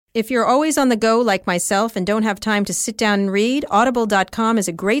If you're always on the go like myself and don't have time to sit down and read, Audible.com is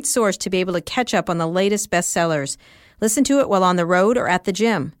a great source to be able to catch up on the latest bestsellers. Listen to it while on the road or at the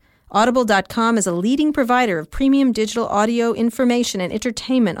gym. Audible.com is a leading provider of premium digital audio information and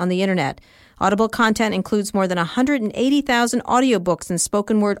entertainment on the Internet. Audible content includes more than 180,000 audiobooks and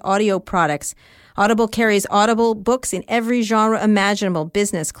spoken word audio products. Audible carries Audible books in every genre imaginable: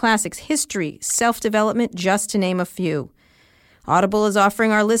 business, classics, history, self-development, just to name a few. Audible is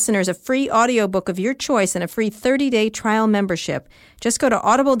offering our listeners a free audiobook of your choice and a free 30-day trial membership. Just go to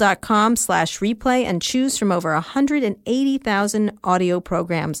audible.com/replay and choose from over 180,000 audio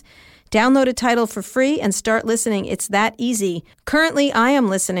programs. Download a title for free and start listening. It's that easy. Currently, I am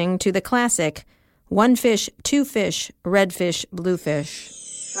listening to the classic One Fish, Two Fish, Red Fish, Blue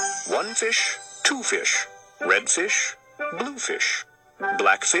Fish. One fish, two fish, red fish, blue fish,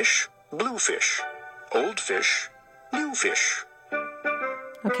 black fish, blue fish, old fish, new fish.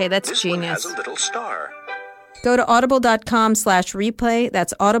 Okay, that's this genius. One has a little star. Go to audible.com/replay.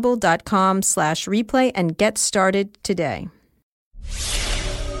 That's audible.com/replay and get started today.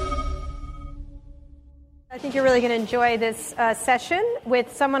 I think you're really going to enjoy this session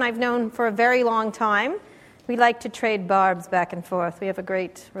with someone I've known for a very long time. We like to trade barbs back and forth. We have a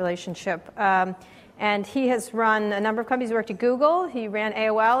great relationship. And he has run a number of companies. He worked at Google. He ran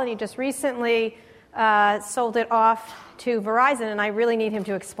AOL, and he just recently sold it off to Verizon, and I really need him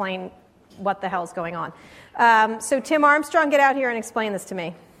to explain what the hell's going on. So Tim Armstrong, get out here and explain this to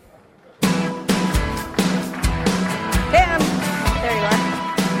me. Tim! There you are.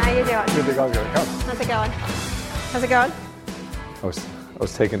 How you doing? Good to go. How's it going? How's it going? I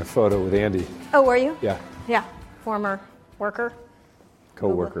was taking a photo with Andy. Oh, were you? Yeah. Yeah. Former worker?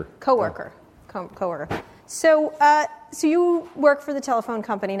 Co-worker. Co-worker. Yeah. Co-worker. So you work for the telephone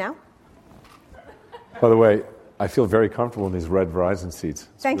company now? By the way, I feel very comfortable in these red Verizon seats.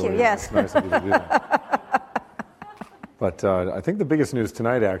 Thank you, yes. It's nice of you to do that. But I think the biggest news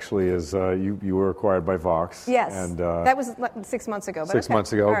tonight, actually, is you were acquired by Vox. Yes, and, that was 6 months ago. But 6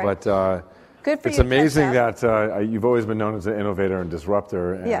 months ago, right. But good for it's you amazing that you've always been known as an innovator and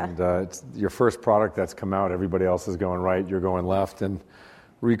disruptor, and yeah. It's your first product that's come out. Everybody else is going right, you're going left, and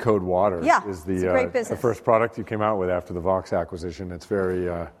Recode Water is it's a great business. the first product you came out with after the Vox acquisition. It's very...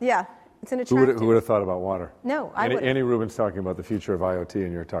 yeah. It's an attractive. Who would have thought about water? No, I wouldn't. Andy Rubin's talking about the future of IoT,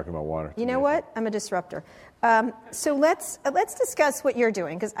 and you're talking about water. You know what? I'm a disruptor. So let's discuss what you're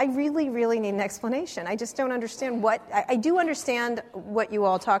doing, because I really, really need an explanation. I just don't understand what... I do understand what you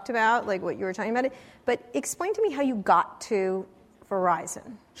all talked about, like what you were talking about, but explain to me how you got to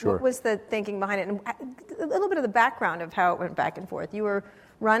Verizon. Sure. What was the thinking behind it? And a little bit of the background of how it went back and forth. You were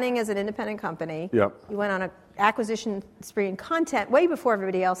running as an independent company. Yep. You went on an acquisition spree in content way before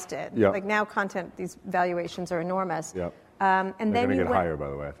everybody else did. Yep. Like now content, these valuations are enormous. Yep. And They're then going to get higher, by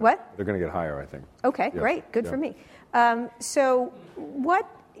the way. I think. What? They're going to get higher, I think. Okay, Yep. great. Good Yep. for me. So what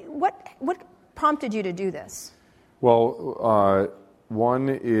prompted you to do this? Well, one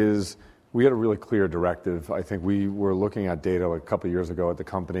is we had a really clear directive. I think we were looking at data like a couple of years ago at the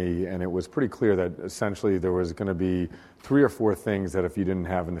company, and it was pretty clear that essentially there was going to be 3 or 4 things that if you didn't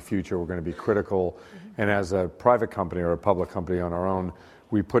have in the future were going to be critical. Mm-hmm. And as a private company or a public company on our own,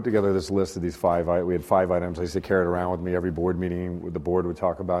 we put together this list of these 5. We had 5 items. I used to carry it around with me every board meeting. The board would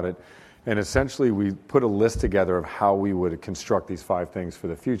talk about it. And essentially, we put a list together of how we would construct these 5 things for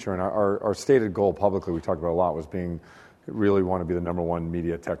the future. And our stated goal publicly, we talked about a lot, was really want to be the number 1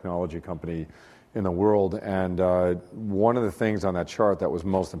 media technology company in the world. And one of the things on that chart that was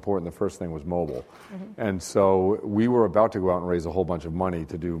most important, the first thing was mobile. Mm-hmm. And so we were about to go out and raise a whole bunch of money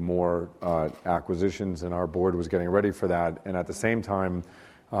to do more acquisitions, and our board was getting ready for that. And at the same time,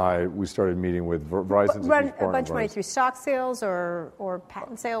 we started meeting with Verizon. Run a bunch of money through stock sales or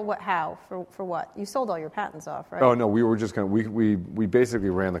patent sale? How? For what? You sold all your patents off, right? Oh, no, we were just going to, we basically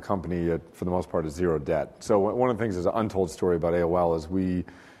ran the company for the most part at 0 debt. So one of the things is an untold story about AOL is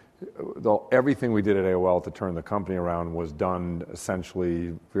everything we did at AOL to turn the company around was done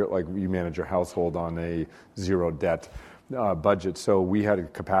essentially like you manage your household on a 0 debt budget. So we had a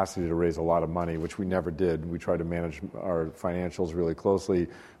capacity to raise a lot of money, which we never did. We tried to manage our financials really closely.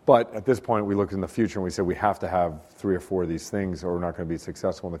 But at this point, we looked in the future and we said we have to have 3 or 4 of these things or we're not going to be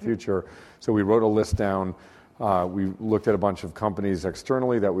successful in the future. So we wrote a list down. We looked at a bunch of companies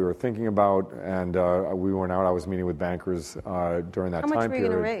externally that we were thinking about, and we went out. I was meeting with bankers during that time period. How much were you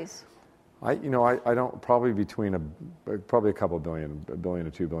going to raise? I don't, probably probably a couple of billion, $1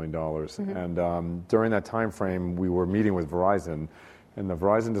 billion to $2 billion. Mm-hmm. And during that time frame, we were meeting with Verizon, and the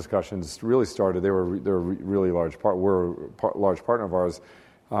Verizon discussions really started. They're a really large large partner of ours.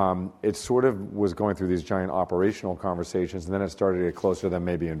 it sort of was going through these giant operational conversations, and then it started to get closer to them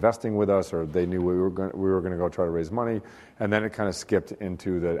maybe investing with us, or they knew we were going to go try to raise money, and then it kind of skipped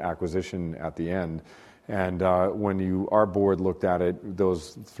into the acquisition at the end. And when our board looked at it,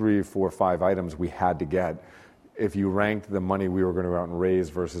 those 3, 4, 5 items we had to get, if you ranked the money we were going to go out and raise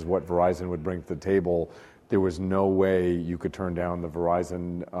versus what Verizon would bring to the table, there was no way you could turn down the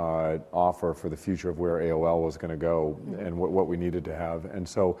Verizon offer for the future of where AOL was going to go and what we needed to have. And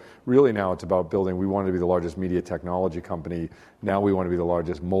so really now it's about building. We wanted to be the largest media technology company. Now we want to be the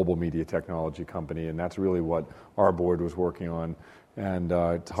largest mobile media technology company, and that's really what our board was working on. And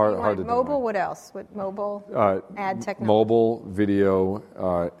it's hard to mobile. deny. What else? What mobile? Ad technology. Mobile,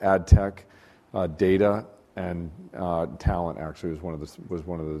 video, ad tech, data, and talent actually was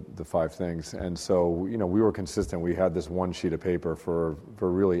one of the 5 things. And so we were consistent. We had this one sheet of paper for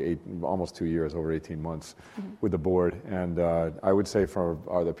really almost 2 years, over 18 months, with the board. And I would say for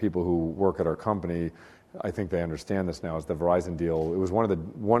the people who work at our company, I think they understand this now. Is the Verizon deal? It was one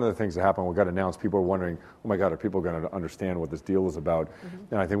of the things that happened when it got announced. People were wondering, oh my God, are people going to understand what this deal is about?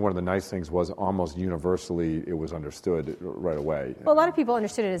 And I think one of the nice things was almost universally it was understood right away. Well, a lot of people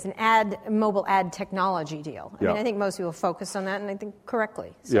understood it as an mobile ad technology deal. I mean, I think most people focused on that, and I think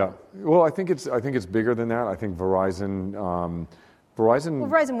correctly. So. Yeah. Well, I think it's bigger than that. I think Verizon. Well,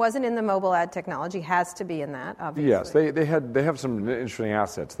 Verizon wasn't in the mobile ad technology. Has to be in that, obviously. Yes, they have some interesting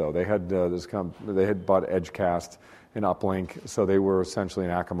assets though. They had they had bought Edgecast and Uplink, so they were essentially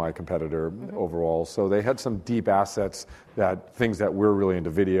an Akamai competitor overall. So they had some deep assets, things that we're really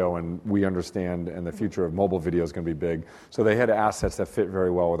into video and we understand, and the future of mobile video is going to be big. So they had assets that fit very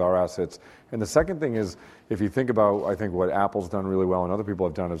well with our assets. And the second thing is, if you think about, I think what Apple's done really well and other people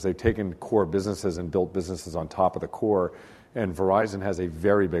have done is they've taken core businesses and built businesses on top of the core. And Verizon has a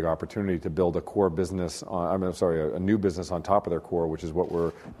very big opportunity to build a core business, a new business on top of their core, which is what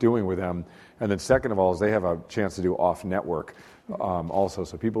we're doing with them. And then second of all is they have a chance to do off-network also.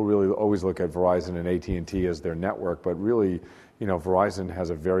 So people really always look at Verizon and AT&T as their network, but really, Verizon has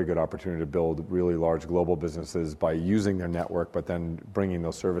a very good opportunity to build really large global businesses by using their network, but then bringing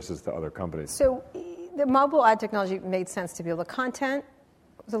those services to other companies. So the mobile ad technology made sense to build. The content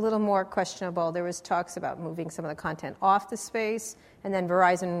was a little more questionable. There was talks about moving some of the content off the space, and then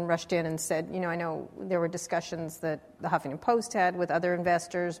Verizon rushed in and said, I know there were discussions that the Huffington Post had with other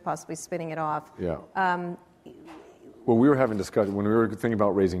investors, possibly spinning it off. Yeah. Well, we were having discussion when we were thinking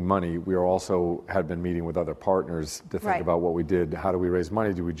about raising money. We had been meeting with other partners to think about what we did. How do we raise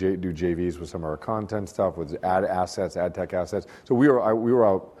money? Do we do JVs with some of our content stuff, with ad tech assets? So we were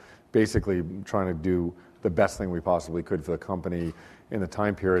out basically trying to do the best thing we possibly could for the company in the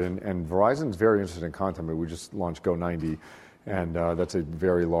time period. And Verizon's very interested in content. We just launched Go90, and that's a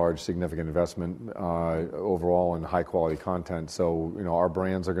very large, significant investment overall in high-quality content. So, our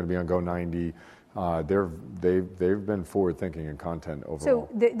brands are going to be on Go90. They've been forward-thinking in content overall.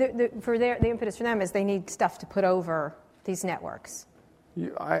 So the impetus for them is they need stuff to put over these networks.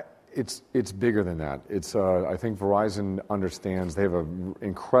 It's bigger than that. I think Verizon understands. They have an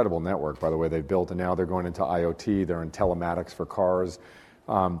incredible network, by the way, they've built, and now they're going into IoT. They're in telematics for cars.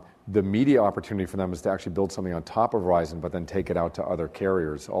 The media opportunity for them is to actually build something on top of Verizon, but then take it out to other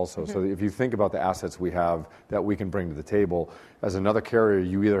carriers also. So if you think about the assets we have that we can bring to the table, as another carrier,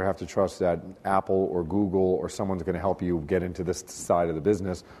 you either have to trust that Apple or Google or someone's going to help you get into this side of the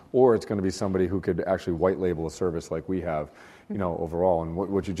business, or it's going to be somebody who could actually white label a service like we have. Overall. And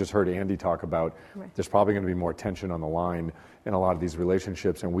what you just heard Andy talk about, there's probably going to be more tension on the line in a lot of these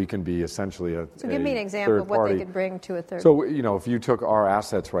relationships, and we can be essentially So give me an example of what they could bring to a third. So, if you took our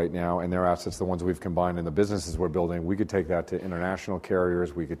assets right now and their assets, the ones we've combined in the businesses we're building, we could take that to international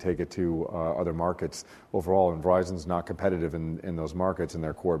carriers, we could take it to other markets overall, and Verizon's not competitive in those markets in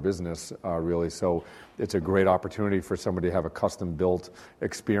their core business, really. So it's a great opportunity for somebody to have a custom-built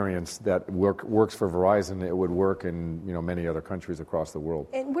experience that works for Verizon. It would work in many other countries across the world.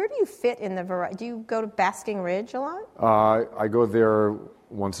 And where do you fit in the Verizon? Do you go to Basking Ridge a lot? I go there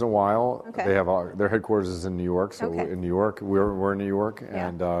once in a while. Okay. They have their headquarters is in New York, so in New York, we're in New York,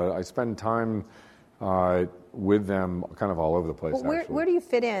 and I spend time with them kind of all over the place. Well, where do you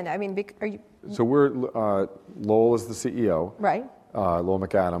fit in? I mean, are you? So Lowell is the CEO. Right. Lowell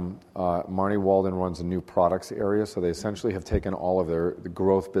McAdam. Marnie Walden runs a new products area, so they essentially have taken all of the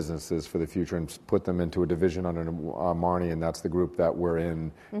growth businesses for the future and put them into a division under Marnie, and that's the group that we're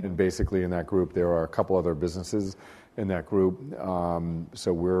in. And basically in that group, there are a couple other businesses in that group.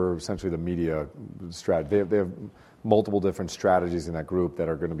 So we're essentially the media strategy. They have multiple different strategies in that group that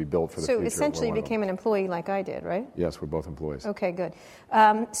are going to be built for the future. So essentially you became an employee like I did, right? Yes, we're both employees. Okay, good.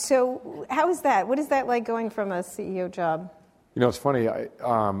 So how is that? What is that like going from a CEO job It's funny.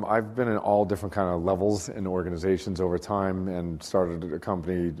 I've been in all different kind of levels in organizations over time, and started a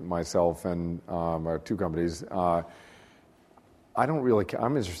company myself, and or two companies. I don't really care.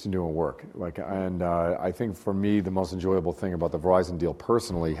 I'm interested in doing work. I think for me, the most enjoyable thing about the Verizon deal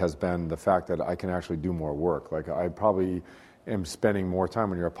personally has been the fact that I can actually do more work. I probably am spending more time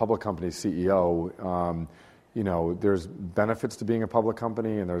when you're a public company CEO. There's benefits to being a public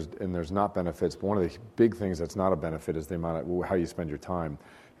company, and there's not benefits. But one of the big things that's not a benefit is the amount of how you spend your time.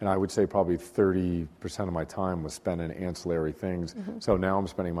 And I would say probably 30% of my time was spent in ancillary things. Mm-hmm. So now I'm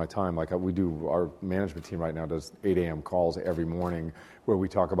spending my time, our management team right now does 8 a.m. calls every morning where we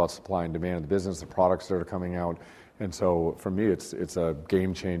talk about supply and demand of the business, the products that are coming out. And so for me, it's a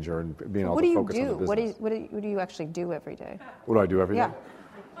game changer, and being able to focus on the business. What do you actually do every day? What do I do every day? Yeah.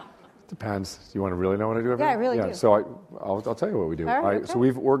 Depends. Do you want to really know what I do every day? Yeah, I really do. So I'll tell you what we do. All right, okay. So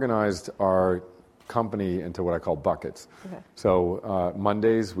we've organized our company into what I call buckets. Okay. So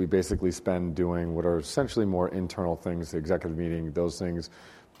Mondays, we basically spend doing what are essentially more internal things, the executive meeting, those things.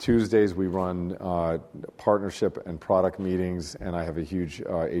 Tuesdays, we run partnership and product meetings, and I have a huge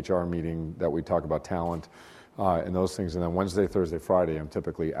HR meeting that we talk about talent and those things. And then Wednesday, Thursday, Friday, I'm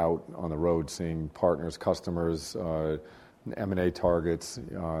typically out on the road seeing partners, customers, M&A targets,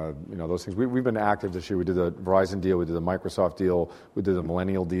 those things. We've been active this year. We did the Verizon deal, we did the Microsoft deal, we did the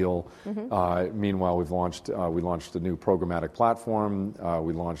Millennial deal. Mm-hmm. Meanwhile, we launched a new programmatic platform.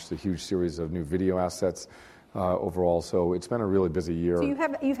 We launched a huge series of new video assets overall. So it's been a really busy year. So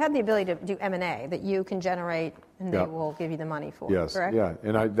you've had the ability to do M&A that you can generate, and they will give you the money for. Yes, correct? Yeah,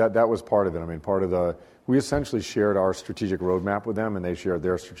 and that was part of it. I mean, we essentially shared our strategic roadmap with them, and they shared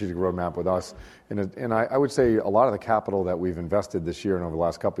their strategic roadmap with us. And I would say a lot of the capital that we've invested this year and over the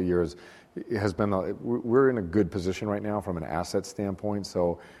last couple of years has been, we're in a good position right now from an asset standpoint.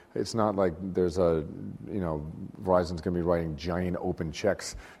 So it's not like there's Verizon's going to be writing giant open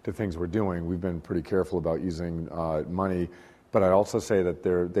checks to things we're doing. We've been pretty careful about using money. But I'd also say that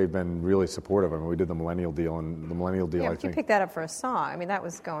they've been really supportive. I mean, we did the Millennial deal, and the Millennial deal, I think... you picked that up for a song. I mean, that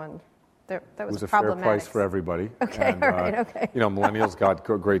was going... That was a fair price for everybody. Okay, and, all right, okay. Millennials got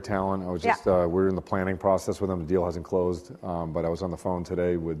great talent. I was just, we're in the planning process with them. The deal hasn't closed, but I was on the phone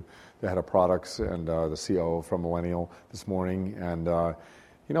today with the head of products and the COO from Millennial this morning. And,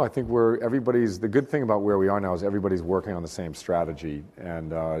 I think the good thing about where we are now is everybody's working on the same strategy.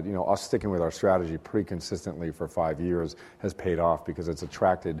 And, us sticking with our strategy pretty consistently for 5 years has paid off because it's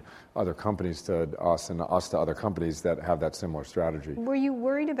attracted other companies to us and us to other companies that have that similar strategy. Were you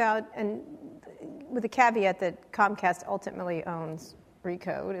worried about, and with the caveat that Comcast ultimately owns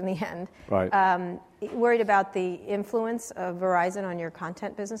Recode in the end, right. Worried about the influence of Verizon on your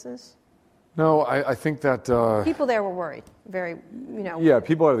content businesses? No, I think that... people there were worried, very, Yeah,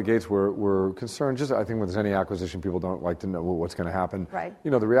 people out of the gates were concerned. Just, I think when there's any acquisition, people don't like to know what's going to happen. Right.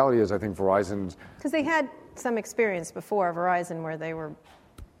 The reality is, I think Verizon's... Because they had some experience before Verizon where they were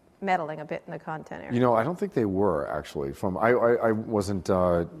meddling a bit in the content area. I don't think they were, actually. I wasn't...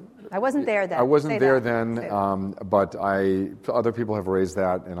 I wasn't there then. I wasn't there then, but other people have raised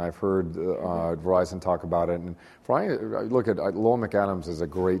that, and I've heard Verizon talk about it. And look at Lowell McAdams is a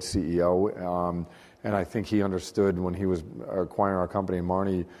great CEO, and I think he understood when he was acquiring our company, and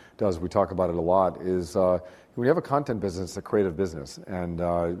Marnie does, we talk about it a lot, is when you have a content business, it's a creative business. And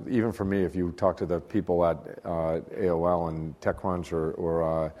even for me, if you talk to the people at AOL and TechCrunch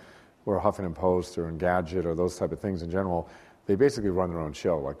or Huffington Post or Engadget or those type of things in general, they basically run their own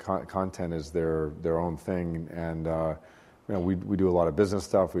show. Like content is their own thing, and we do a lot of business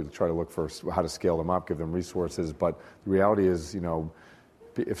stuff. We try to look for how to scale them up, give them resources. But the reality is,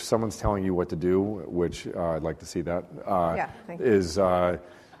 if someone's telling you what to do, which I'd like to see that,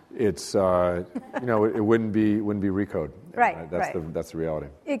 it wouldn't be Recode. Right. That's the reality.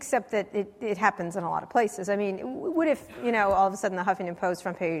 Except that it happens in a lot of places. I mean, what if all of a sudden the Huffington Post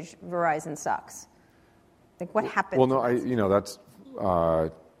front page, Verizon sucks? Like, what happened? Well, no, that's,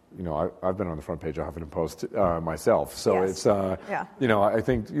 I've been on the front page of Huffington Post myself. So yes. I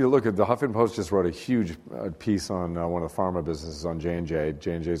think, look at the Huffington Post just wrote a huge piece on one of the pharma businesses on J&J.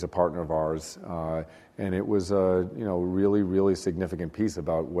 J&J is a partner of ours. And it was a, really, really significant piece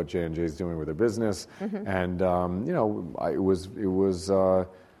about what J&J is doing with their business. Mm-hmm. And, it was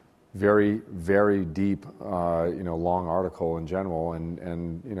very, very deep, long article in general.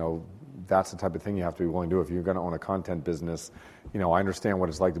 And that's the type of thing you have to be willing to do. If you're going to own a content business, I understand what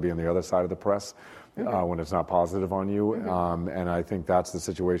it's like to be on the other side of the press when it's not positive on you. And I think that's the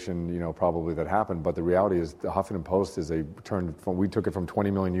situation, probably that happened. But the reality is the Huffington Post we took it from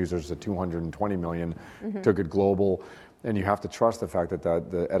 20 million users to 220 million, took it global. And you have to trust the fact that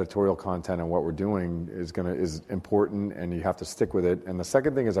the editorial content and what we're doing is important, and you have to stick with it. And the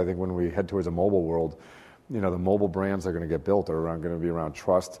second thing is, I think when we head towards a mobile world, the mobile brands are going to get built are going to be around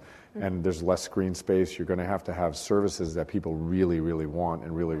trust, and there's less screen space. You're going to have services that people really, really want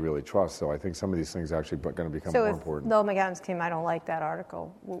and really, really trust. So I think some of these things are actually going to become more important. So if Noel McAdams came, I don't like that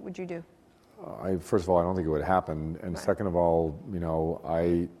article, what would you do? First of all, I don't think it would happen. And second of all,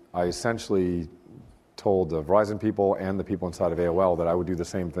 I essentially told the Verizon people and the people inside of AOL that I would do the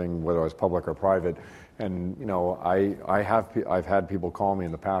same thing whether I was public or private. And I've had people call me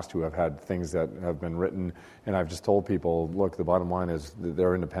in the past who have had things that have been written, and I've just told people, look, the bottom line is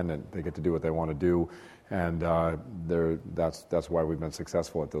they're independent. They get to do what they want to do, and that's why we've been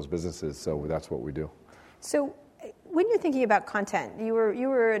successful at those businesses. So that's what we do. So when you're thinking about content, you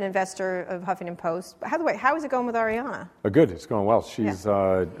were an investor of Huffington Post. How is it going with Ariana? Good, it's going well.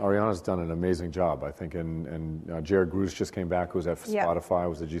 Ariana's done an amazing job, I think, and Jared Grush just came back, who's at Spotify,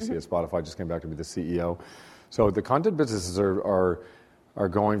 was at GC at Spotify, just came back to be the CEO. So the content businesses are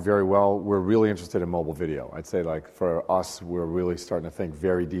going very well. We're really interested in mobile video. I'd say, like, for us, we're really starting to think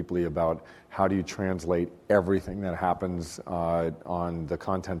very deeply about how do you translate everything that happens on the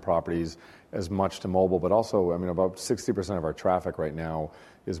content properties as much to mobile, but also, about 60% of our traffic right now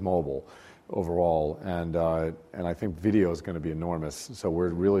is mobile overall, and I think video is going to be enormous. So we're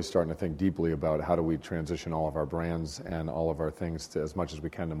really starting to think deeply about how do we transition all of our brands and all of our things to as much as we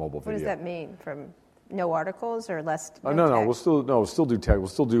can to mobile video. What does that mean? From no articles or less? No. We'll still do tech. We'll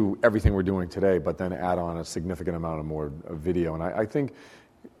still do everything we're doing today, but then add on a significant amount of more video. And I think,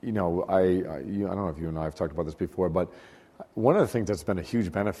 I don't know if you and I have talked about this before, but one of the things that's been a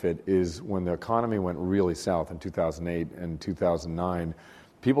huge benefit is when the economy went really south in 2008 and 2009,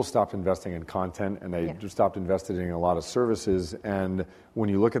 people stopped investing in content, and they just stopped investing in a lot of services. And when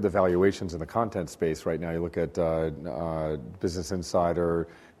you look at the valuations in the content space right now, you look at Business Insider,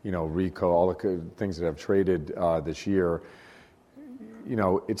 Ricoh, all the things that have traded this year,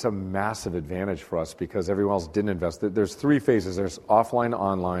 it's a massive advantage for us because everyone else didn't invest. There's three phases. There's offline to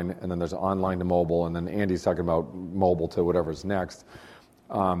online, and then there's online to mobile, and then Andy's talking about mobile to whatever's next.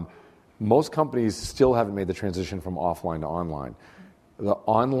 Most companies still haven't made the transition from offline to online. The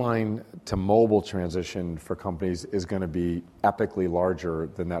online to mobile transition for companies is going to be epically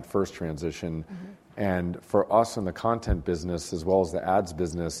larger than that first transition. And for us in the content business, as well as the ads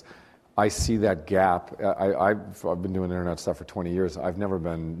business, I see that gap. I've been doing internet stuff for 20 years. I've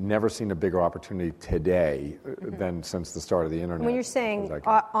never seen a bigger opportunity today than since the start of the internet. When you're saying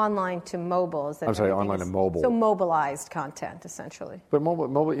online to mobile, is that? I'm sorry, online to mobile. So mobilized content, essentially. But mobile,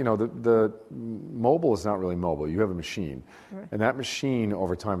 the mobile is not really mobile. You have a machine, and that machine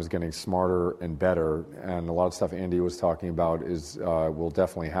over time is getting smarter and better. And a lot of stuff Andy was talking about will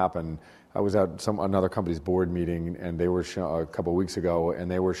definitely happen. I was at another company's board meeting, and they were a couple of weeks ago,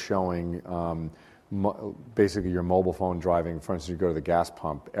 and they were showing basically your mobile phone driving. For instance, you go to the gas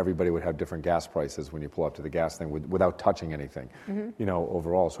pump, everybody would have different gas prices when you pull up to the gas thing without touching anything,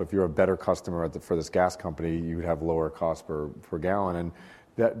 overall. So if you're a better customer for this gas company, you would have lower cost per gallon. And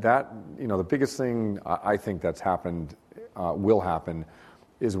that the biggest thing I think that's happened, will happen,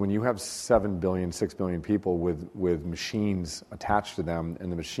 is when you have 7 billion, 6 billion people with machines attached to them,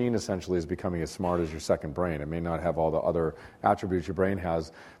 and the machine essentially is becoming as smart as your second brain. It may not have all the other attributes your brain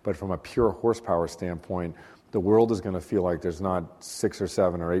has, but from a pure horsepower standpoint, the world is going to feel like there's not 6 or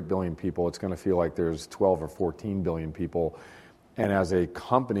 7 or 8 billion people. It's going to feel like there's 12 or 14 billion people. And as a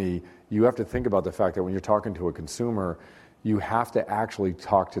company, you have to think about the fact that when you're talking to a consumer, you have to actually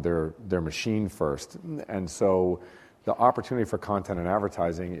talk to their machine first. And so the opportunity for content and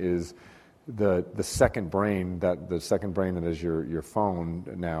advertising is the second brain that is your phone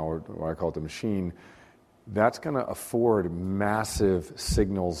now, or I call it the machine. That's going to afford massive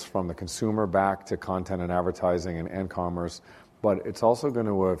signals from the consumer back to content and advertising and commerce, but it's also going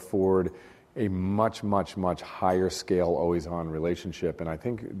to afford a much, much, much higher scale always-on relationship. And I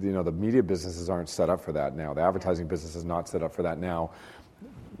think the media businesses aren't set up for that now. The advertising business is not set up for that now.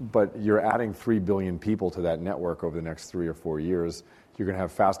 But you're adding 3 billion people to that network over the next 3 or 4 years, You're going to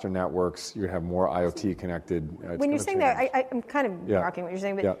have faster networks. You're going to have more IoT connected. When you're saying that, I'm kind of marking what you're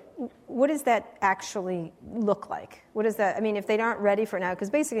saying, but what does that actually look like? What is that? I mean, if they aren't ready for it now, because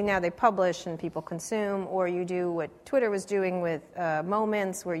basically now they publish and people consume, or you do what Twitter was doing with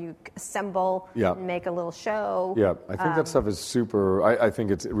Moments, where you assemble and make a little show. Yeah, I think that stuff is super. I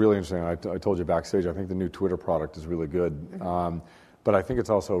think it's really interesting. I told you backstage, I think the new Twitter product is really good. But I think it's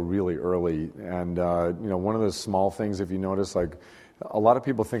also really early. And, one of those small things, if you notice, like, a lot of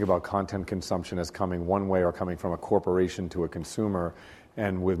people think about content consumption as coming one way or coming from a corporation to a consumer.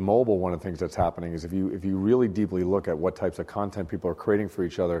 And with mobile, one of the things that's happening is if you really deeply look at what types of content people are creating for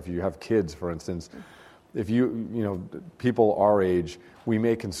each other, if you have kids, for instance, if people our age, we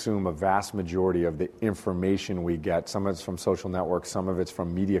may consume a vast majority of the information we get. Some of it's from social networks, some of it's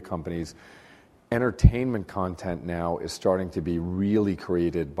from media companies. Entertainment content now is starting to be really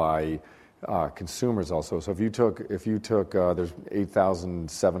created by consumers also. So if you took there's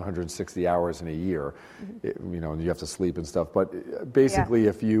 8,760 hours in a year, and you have to sleep and stuff. But basically,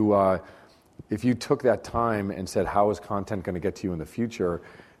 if you took that time and said, how is content going to get to you in the future?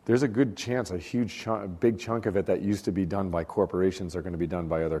 There's a good chance, a big chunk of it that used to be done by corporations are going to be done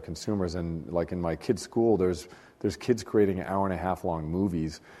by other consumers. And like in my kids' school, there's kids creating hour-and-a-half-long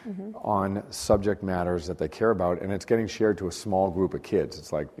movies on subject matters that they care about, and it's getting shared to a small group of kids.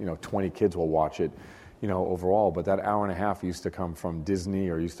 It's like 20 kids will watch it, overall. But that hour and a half used to come from Disney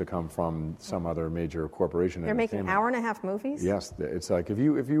or used to come from some other major corporation. They're making hour-and-a-half movies? Yes, it's like if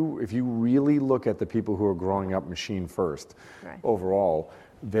you really look at the people who are growing up machine first, overall,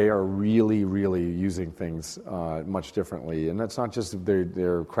 they are really, really using things much differently. And that's not just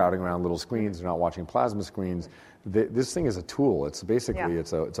they're crowding around little screens, they're not watching plasma screens. This thing is a tool. It's basically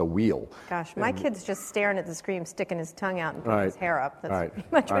it's a wheel. Gosh, my kid's just staring at the screen, sticking his tongue out and putting his hair up. That's pretty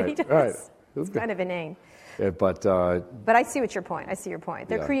much what he does. It's kind of inane. But I see what your point. I see your point.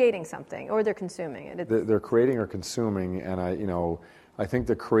 They're creating something, or they're consuming it. They're creating or consuming, and I think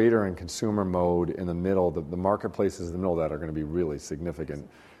the creator and consumer mode in the middle, the marketplaces in the middle of that are going to be really significant.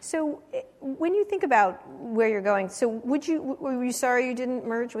 So when you think about where you're going, so were you sorry you didn't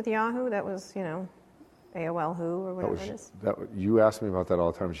merge with Yahoo? That was, AOL Who or whatever it is? You ask me about that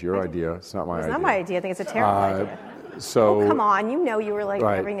all the time. It's your idea. It's not my idea. It's not my idea. I think it's a terrible idea. So come on. You were like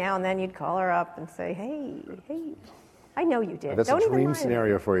every now and then you'd call her up and say, hey. I know you did. That's a dream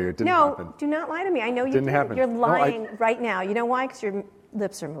scenario for you. It didn't happen. No, do not lie to me. I know you didn't happen. You're lying right now. You know why? Because your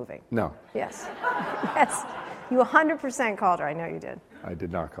lips are moving. No. Yes. Yes. You 100% called her. I know you did. I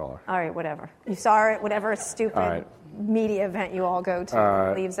did not call her. All right, whatever. You saw her at whatever stupid media event you all go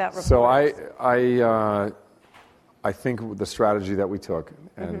to, leaves out reports. So I think the strategy that we took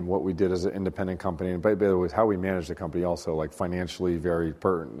and what we did as an independent company, and by the way, how we managed the company also, like financially we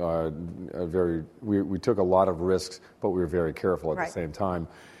took a lot of risks, but we were very careful at the same time.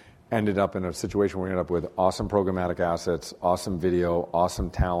 Ended up in a situation where we ended up with awesome programmatic assets, awesome video, awesome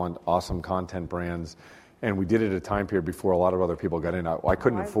talent, awesome content brands. And we did it at a time period before a lot of other people got in. I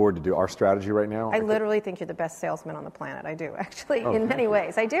couldn't afford to do our strategy right now. I literally think you're the best salesman on the planet. I do, actually, in many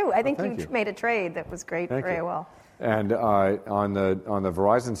ways. I do. I think you made a trade that was great for AOL. And on the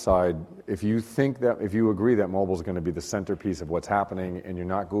Verizon side, if you agree that mobile is going to be the centerpiece of what's happening, and you're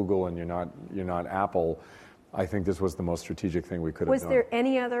not Google and you're not Apple, I think this was the most strategic thing we could have done. Was there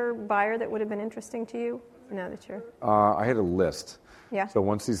any other buyer that would have been interesting to you? Now that you're... I had a list. Yeah. So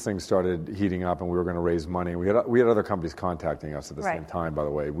once these things started heating up and we were going to raise money, we had other companies contacting us at the same time, by the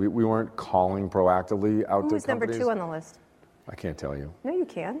way. We weren't calling proactively out to companies. Who was number 2 on the list? I can't tell you. No, you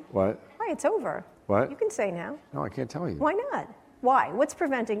can. What? All right, it's over. What? You can say now. No, I can't tell you. Why not? Why? What's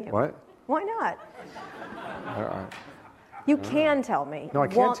preventing you? What? Why not? You can tell me. No, I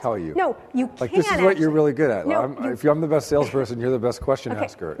can't tell you. No, you can't. Like, this is what you're really good at. No, if I'm the best salesperson, you're the best question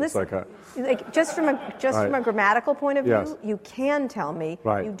asker. Listen, it's just from a grammatical point of view, Yes. you can tell me.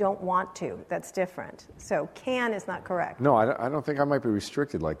 Right. You don't want to. That's different. So can is not correct. No, I don't think I might be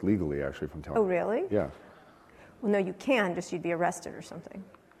restricted, like legally, actually, from telling. Oh, really? Yeah. Well, no, you can. Just you'd be arrested or something.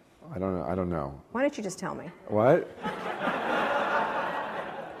 I don't know. Why don't you just tell me? What?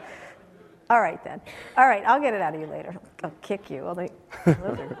 All right, then. All right, I'll get it out of you later. I'll kick you.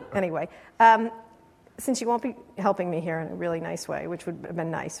 Anyway, since you won't be helping me here in a really nice way, which would have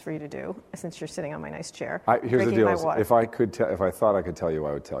been nice for you to do, since you're sitting on my nice chair. Here's the deal. If I thought I could tell you,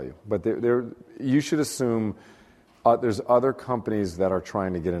 I would tell you. But you should assume there's other companies that are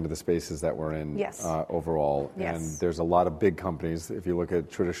trying to get into the spaces that we're in overall. Yes. And there's a lot of big companies. If you look at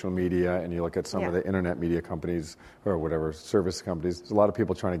traditional media and you look at some of the internet media companies or whatever, service companies, there's a lot of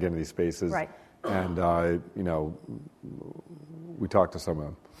people trying to get into these spaces. Right. And, we talked to some of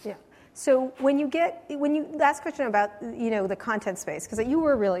them. Yeah. So last question about, the content space, because you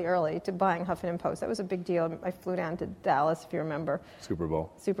were really early to buying Huffington Post. That was a big deal. I flew down to Dallas, if you remember. Super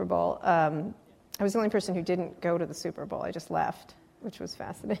Bowl. I was the only person who didn't go to the Super Bowl. I just left, which was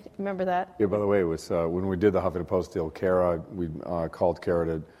fascinating. Remember that? Yeah, by the way, it was when we did the Huffington Post deal, we called Kara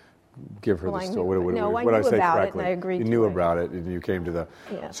to give her the story. I knew about it, and I agreed to it. You knew about it, and you came to the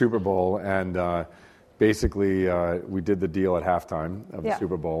Super Bowl, and basically we did the deal at halftime of the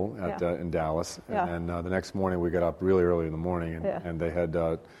Super Bowl in Dallas, and then the next morning we got up really early in the morning, and they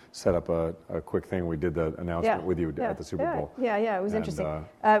had set up a quick thing. We did the announcement with you at the Super Bowl. Yeah, it was interesting.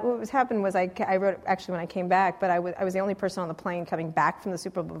 What happened was I wrote actually when I came back, but I was the only person on the plane coming back from the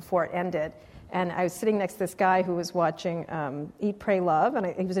Super Bowl before it ended. And I was sitting next to this guy who was watching Eat, Pray, Love, and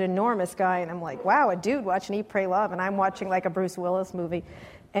he was an enormous guy, and I'm like, wow, a dude watching Eat, Pray, Love, and I'm watching like a Bruce Willis movie.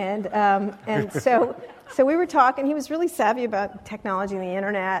 And so we were talking. He was really savvy about technology and the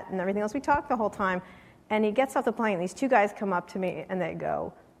internet and everything else. We talked the whole time, and he gets off the plane. These two guys come up to me, and they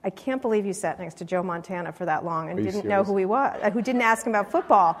go, I can't believe you sat next to Joe Montana for that long and didn't know who he was, who didn't ask him about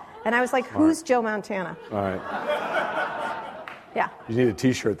football. And I was like, who's Joe Montana? All right. Yeah. You need a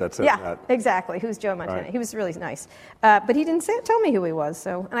T-shirt that says that. Yeah, exactly. Who's Joe Montana? Right. He was really nice. But he didn't tell me who he was.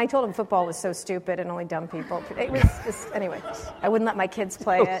 And I told him football was so stupid and only dumb people. It was just, anyway, I wouldn't let my kids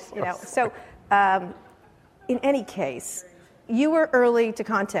play it. So in any case, you were early to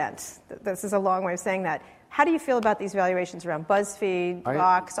content. This is a long way of saying that. How do you feel about these valuations around BuzzFeed,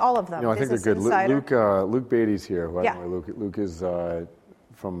 Vox, all of them? I think they're good. Luke Beatty's here. Luke is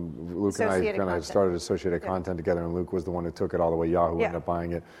from Luke and I kind of started Associated Content together, and Luke was the one who took it all the way. Yahoo ended up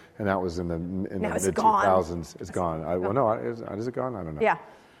buying it, and that was in the mid 2000s. It's gone. Is it gone? I don't know. Yeah,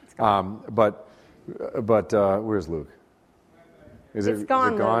 it's gone. But where's Luke? Is it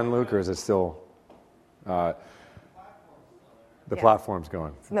gone, Luke, or is it still? The platform's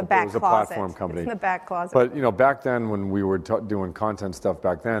gone. It's in the back closet. It was a platform company. It's in the back closet. But, back then when we were doing content stuff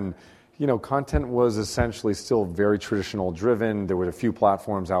back then, content was essentially still very traditional driven. There were a few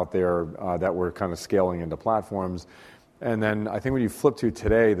platforms out there that were kind of scaling into platforms. And then I think when you flip to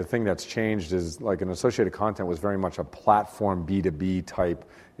today, the thing that's changed is like an Associated Content was very much a platform B2B type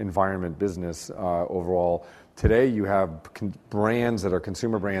environment business overall. Today you have brands that are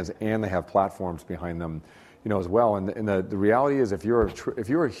consumer brands and they have platforms behind them. As well, and the reality is, if you're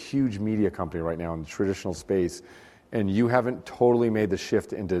a huge media company right now in the traditional space, and you haven't totally made the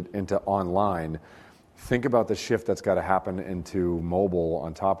shift into online, think about the shift that's got to happen into mobile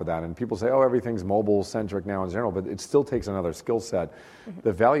on top of that. And people say, oh, everything's mobile centric now in general, but it still takes another skill set. Mm-hmm.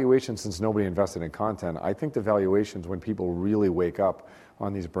 The valuation, since nobody invested in content, I think the valuations when people really wake up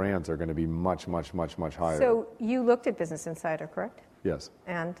on these brands are going to be much, much, much, much higher. So you looked at Business Insider, correct? Yes.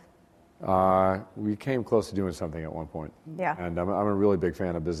 And? We came close to doing something at one point. Yeah. And I'm a really big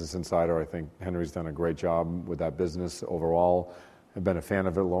fan of Business Insider. I think Henry's done a great job with that business overall. I've been a fan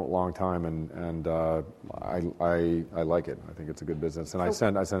of it a long time, and I like it. I think it's a good business. And I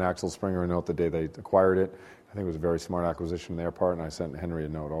sent Axel Springer a note the day they acquired it. I think it was a very smart acquisition on their part, and I sent Henry a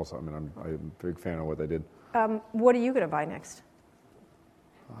note also. I mean, I'm a big fan of what they did. What are you going to buy next?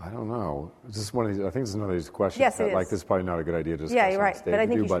 I don't know. It's just one of these. I think this is one of these questions. Yes, it is. Like, this is probably not a good idea to discuss. Yeah, you're right. But I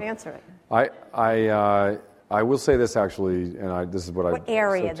think you should answer it. I will say this actually, and this is what I. What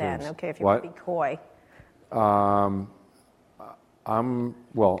area then? Okay, if you want to be coy. I'm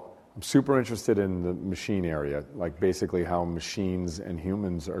super interested in the machine area, like basically how machines and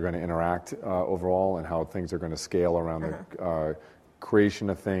humans are going to interact overall, and how things are going to scale around the creation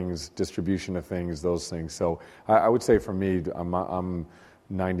of things, distribution of things, those things. So I would say for me, I'm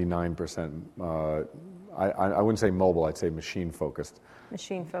 99%. I wouldn't say mobile. I'd say machine focused.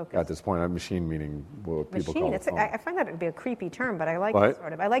 Machine focused. At this point, machine meaning what people call it. I find that would be a creepy term, but I like it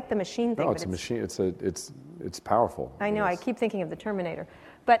sort of. I like the machine thing. No, it's a machine. It's powerful. I know. I keep thinking of the Terminator.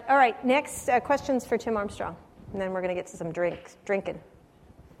 But all right, next questions for Tim Armstrong, and then we're going to get to some drinking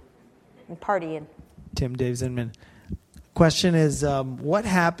and partying. Tim, Dave Zinman. Question is, what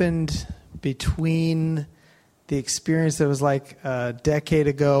happened between the experience that was like a decade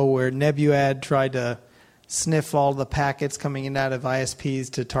ago where Nebuad tried to sniff all the packets coming in and out of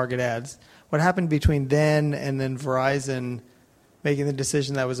ISPs to target ads? What happened between then and then Verizon making the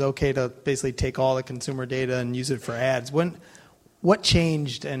decision that it was okay to basically take all the consumer data and use it for ads? What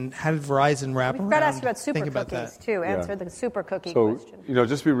changed, and how did Verizon wrap around? We've got to ask about super cookies, too. Answer the super cookie question. So,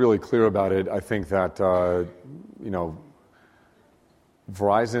 just to be really clear about it, I think that,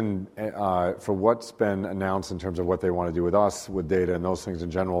 Verizon, for what's been announced in terms of what they want to do with us, with data and those things in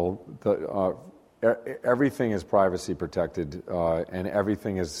general, everything is privacy protected, and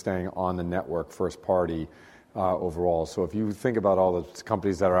everything is staying on the network first party. overall. So if you think about all the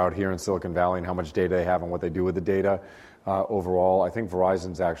companies that are out here in Silicon Valley and how much data they have and what they do with the data, overall, I think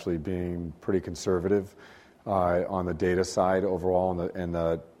Verizon's actually being pretty conservative on the data side overall,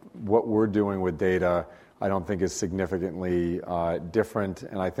 and what we're doing with data, I don't think is significantly different.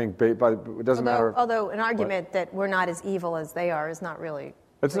 And I think it doesn't matter. Although an argument that we're not as evil as they are is not really.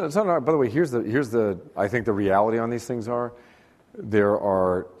 It's not. By the way, here's the. I think the reality on these things are, there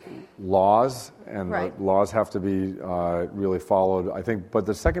are laws, and the laws have to be really followed. I think, but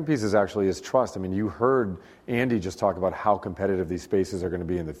the second piece is trust. I mean, you heard Andy just talk about how competitive these spaces are going to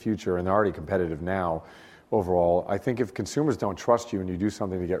be in the future, and they're already competitive now. Overall, I think if consumers don't trust you and you do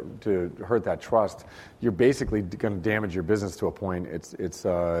something to hurt that trust, you're basically going to damage your business to a point. It's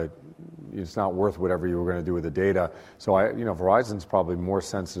not worth whatever you were going to do with the data. So Verizon's probably more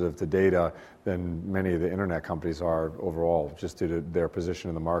sensitive to data than many of the internet companies are overall, just due to their position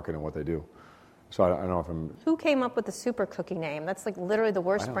in the market and what they do. So I don't know if I'm. Who came up with the Super Cookie name? That's like literally the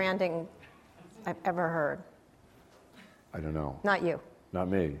worst branding I've ever heard. I don't know. Not you. Not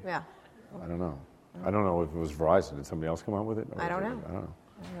me. Yeah. I don't know. I don't know if it was Verizon. Did somebody else come up with it? I don't know. I don't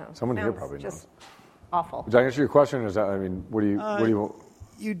know. Someone here probably knows. Awful. Did I answer your question? What do you?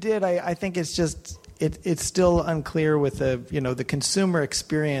 You did. I think it's just it's still unclear with the consumer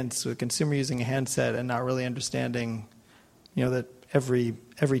experience, with consumer using a handset and not really understanding, that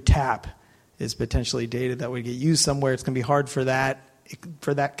every tap is potentially data that would get used somewhere. It's going to be hard for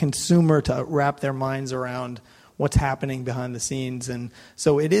that consumer to wrap their minds around what's happening behind the scenes. And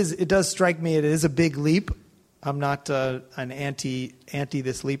so it does strike me, it is a big leap. I'm not an anti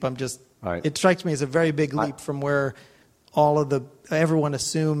this leap. It strikes me as a very big leap from where everyone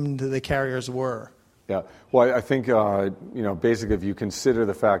assumed the carriers were. Yeah. Well, I think, basically if you consider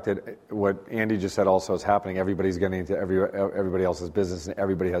the fact that what Andy just said also is happening, everybody's getting into everybody else's business and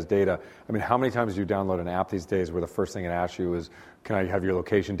everybody has data. I mean, how many times do you download an app these days where the first thing it asks you is, can I have your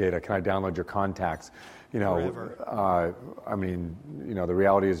location data? Can I download your contacts? Forever. The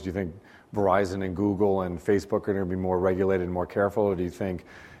reality is, do you think Verizon and Google and Facebook are going to be more regulated and more careful, or do you think,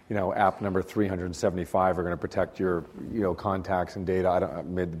 app number 375 are going to protect your, contacts and data?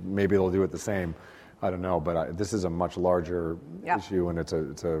 Maybe they'll do it the same. I don't know, but this is a much larger issue, and it's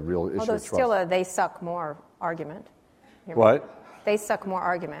a real issue. Although still they suck more argument. What? They suck more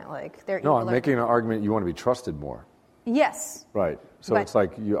argument. No, I'm making an argument. You want to be trusted more. Yes. Right. So it's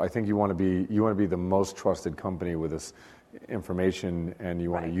like I think you want to be the most trusted company with this information, and you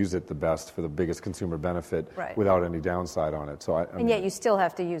want to use it the best for the biggest consumer benefit without any downside on it. So yet you still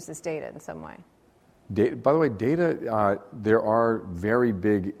have to use this data in some way. By the way, data, there are very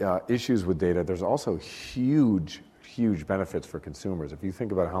big issues with data. There's also huge benefits for consumers. If you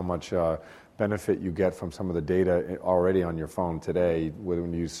think about how much benefit you get from some of the data already on your phone today,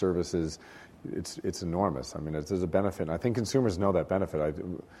 when you use services, it's enormous. I mean, there's a benefit, and I think consumers know that benefit.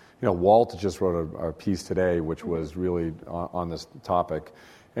 Walt just wrote a piece today, which was really on this topic,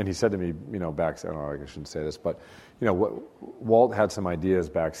 and he said to me, I don't know, I shouldn't say this, but Walt had some ideas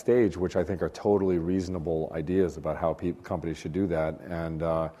backstage, which I think are totally reasonable ideas about how companies should do that, and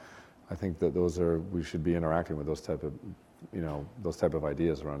I think that we should be interacting with those type of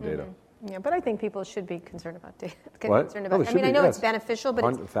ideas around data. Yeah, but I think people should be concerned about data. What? I know it's beneficial,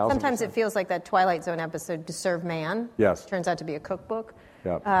 but sometimes it feels like that Twilight Zone episode, To Serve Man. Yes. Turns out to be a cookbook.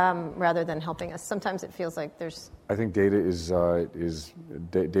 Yep. Rather than helping us. Sometimes it feels like there's. I think data is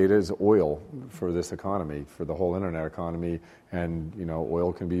oil for this economy, for the whole internet economy, and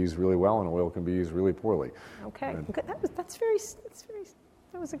oil can be used really well, and oil can be used really poorly. Okay, good. That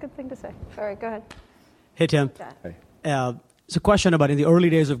was a good thing to say. All right, go ahead. Hey Tim. Hey. It's a question about in the early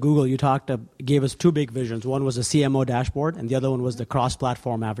days of Google, you gave us two big visions. One was the CMO dashboard, and the other one was the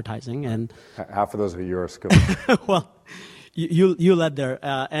cross-platform advertising. And half of those are your skills. Well. You led there,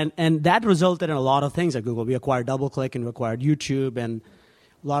 and that resulted in a lot of things at Google. We acquired DoubleClick and we acquired YouTube, and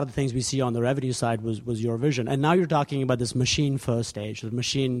a lot of the things we see on the revenue side was your vision. And now you're talking about this machine-first stage, the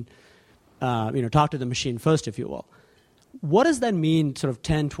machine, talk to the machine first, if you will. What does that mean sort of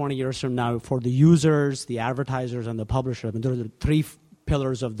 10, 20 years from now for the users, the advertisers, and the publisher? I mean, those are the three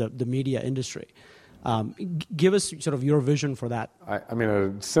pillars of the media industry. Give us sort of your vision for that. I mean, at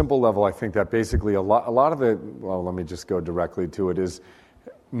a simple level, I think that basically a lot of the, well, let me just go directly to it, is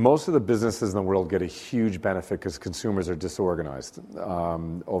most of the businesses in the world get a huge benefit because consumers are disorganized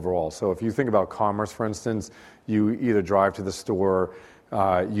overall. So if you think about commerce, for instance, you either drive to the store,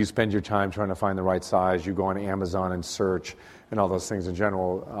 you spend your time trying to find the right size, you go on Amazon and search, and all those things in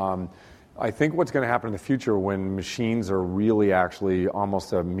general. I think what's going to happen in the future when machines are really actually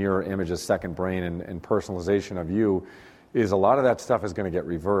almost a mirror image, a second brain, and personalization of you, is a lot of that stuff is going to get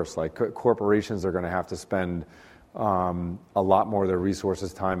reversed. Like corporations are going to have to spend a lot more of their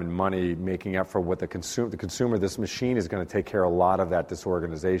resources, time, and money making up for what the consumer. This machine is going to take care of a lot of that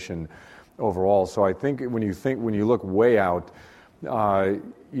disorganization overall. So I think when you look way out,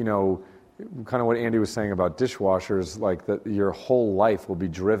 kind of what Andy was saying about dishwashers, like that your whole life will be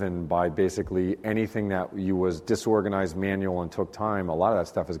driven by basically anything that you was disorganized, manual, and took time. A lot of that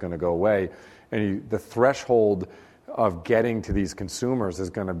stuff is going to go away, and the threshold of getting to these consumers is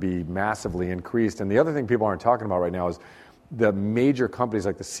going to be massively increased. And the other thing people aren't talking about right now is the major companies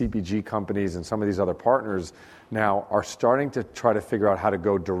like the CPG companies and some of these other partners now are starting to try to figure out how to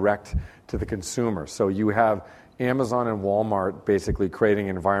go direct to the consumer. So you have Amazon and Walmart basically creating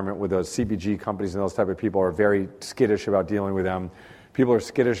an environment with those CPG companies, and those type of people are very skittish about dealing with them. People are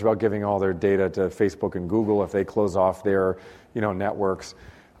skittish about giving all their data to Facebook and Google if they close off their networks.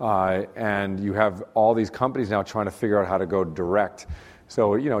 And you have all these companies now trying to figure out how to go direct.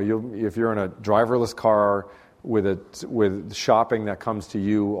 So if you're in a driverless car with shopping that comes to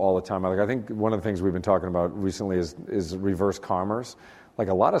you all the time, like I think one of the things we've been talking about recently is reverse commerce. Like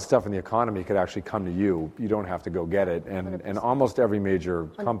a lot of stuff in the economy could actually come to you. You don't have to go get it. And almost every major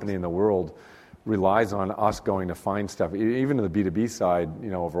company in the world relies on us going to find stuff, even in the B2B side,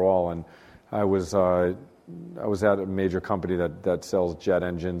 overall. And I was at a major company that sells jet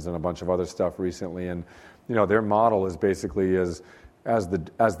engines and a bunch of other stuff recently, and their model is basically as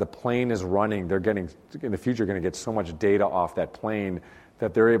the plane is running, they're getting in the future going to get so much data off that plane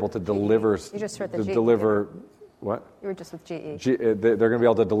that they're able to deliver. You just heard the GE. Deliver. What? You were just with GE. They're going to be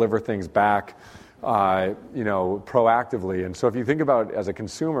able to deliver things back, proactively. And so if you think about as a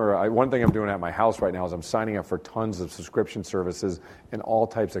consumer, one thing I'm doing at my house right now is I'm signing up for tons of subscription services in all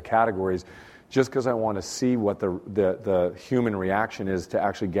types of categories, just because I want to see what the human reaction is to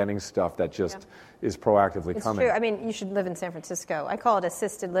actually getting stuff that just is proactively coming. It's true. I mean, you should live in San Francisco. I call it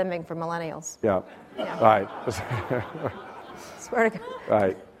assisted living for millennials. Yeah. Right. Swear to God.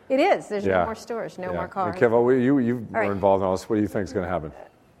 Right. It is. There's no more stores, no more cars. Kev, you were involved in all this. What do you think is going to happen?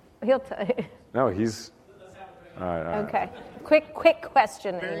 He'll tell you. No, he's... All right. Okay. Quick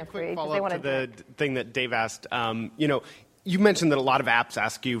question. Very quick follow-up to the thing that Dave asked. You mentioned that a lot of apps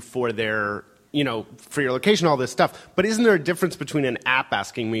ask you for their... for your location, all this stuff. But isn't there a difference between an app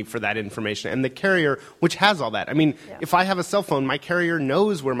asking me for that information and the carrier, which has all that? I mean, if I have a cell phone, my carrier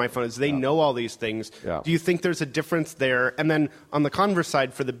knows where my phone is. They know all these things. Yeah. Do you think there's a difference there? And then on the converse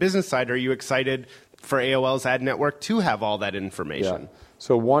side, for the business side, are you excited for AOL's ad network to have all that information? Yeah.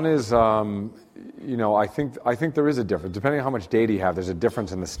 So one is, I think there is a difference. Depending on how much data you have, there's a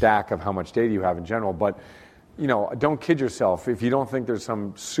difference in the stack of how much data you have in general. But don't kid yourself. If you don't think there's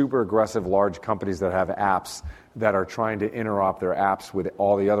some super aggressive large companies that have apps that are trying to interop their apps with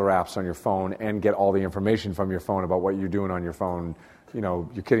all the other apps on your phone and get all the information from your phone about what you're doing on your phone, you're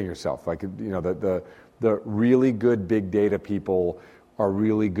kidding yourself. Like, the really good big data people are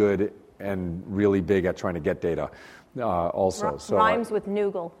really good and really big at trying to get data also. Rhymes with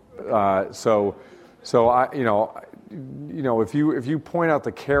Noogle. If you point out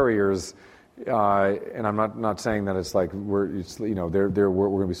the carriers, and I'm not saying that it's like we're going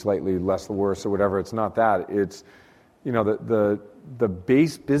to be slightly less worse or whatever. It's not that. It's the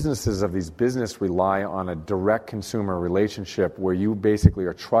base businesses of these business rely on a direct consumer relationship where you basically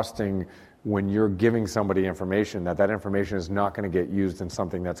are trusting when you're giving somebody information that information is not going to get used in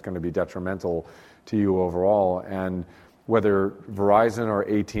something that's going to be detrimental to you overall. And whether Verizon or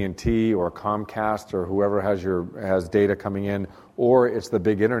AT&T or Comcast or whoever has data coming in, or it's the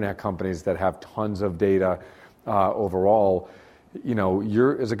big internet companies that have tons of data overall,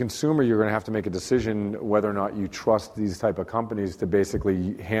 as a consumer, you're going to have to make a decision whether or not you trust these type of companies to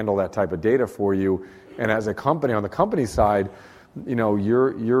basically handle that type of data for you. And as a company, on the company side,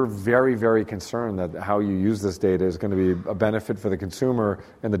 you're very, very concerned that how you use this data is going to be a benefit for the consumer,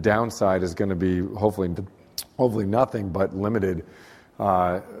 and the downside is going to be hopefully nothing but limited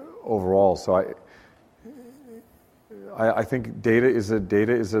overall. So I think data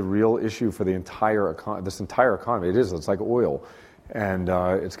is a real issue for the this entire economy. It is. It's like oil, and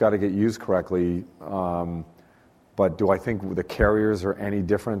it's got to get used correctly. But do I think the carriers are any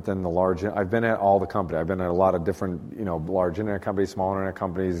different than the large? I've been at all the companies. I've been at a lot of different, large internet companies, small internet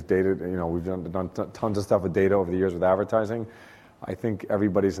companies. Data, we've done tons of stuff with data over the years with advertising. I think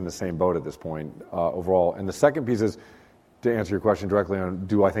everybody's in the same boat at this point overall. And the second piece is, to answer your question directly on,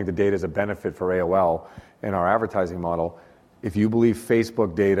 do I think the data is a benefit for AOL in our advertising model? If you believe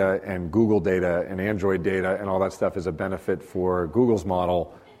Facebook data and Google data and Android data and all that stuff is a benefit for Google's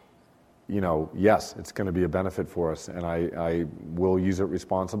model, yes, it's going to be a benefit for us, and I will use it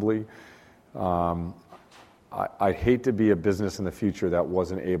responsibly. I'd hate to be a business in the future that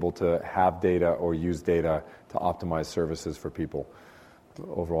wasn't able to have data or use data to optimize services for people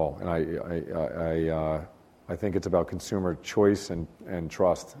overall. And I think it's about consumer choice and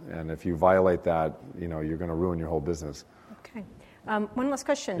trust. And if you violate that, you're going to ruin your whole business. Okay. One last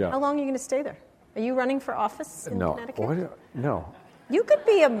question. Yeah. How long are you going to stay there? Are you running for office in Connecticut? No. You could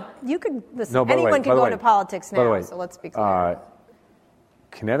be listen, No, by the way- anyone by can the go way- into politics by the now, way, so let's be clear.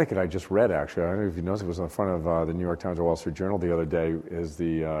 Connecticut, I just read actually. I don't know if you noticed, it was in front of the New York Times or Wall Street Journal the other day. Has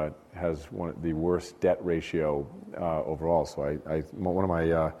the worst debt ratio overall. So one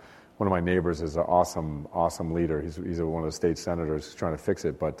of my neighbors is an awesome leader. He's one of the state senators who's trying to fix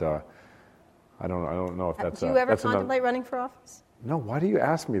it. But I don't know if that's. Do you ever that's contemplate running for office? No. Why do you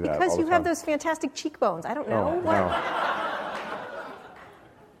ask me that? Because all the you have time? those fantastic cheekbones. I don't know. No.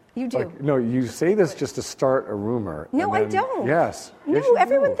 You do. No, you say this just to start a rumor. No, and I then- don't. Yes. No, Yes, you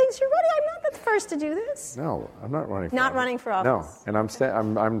everyone do. thinks you're running. I'm not the first to do this. No, I'm not running for Not office. running for office. No,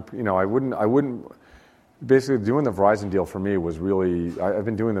 and I wouldn't. Basically, doing the Verizon deal for me was really. I've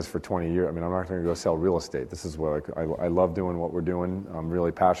been doing this for 20 years. I mean, I'm not going to go sell real estate. This is what I love doing what we're doing. I'm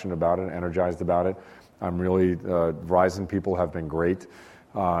really passionate about it, energized about it. Verizon people have been great.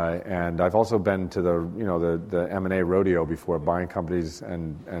 And I've also been to the M&A rodeo before, buying companies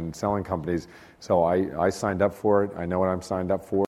and selling companies. So I signed up for it. I know what I'm signed up for.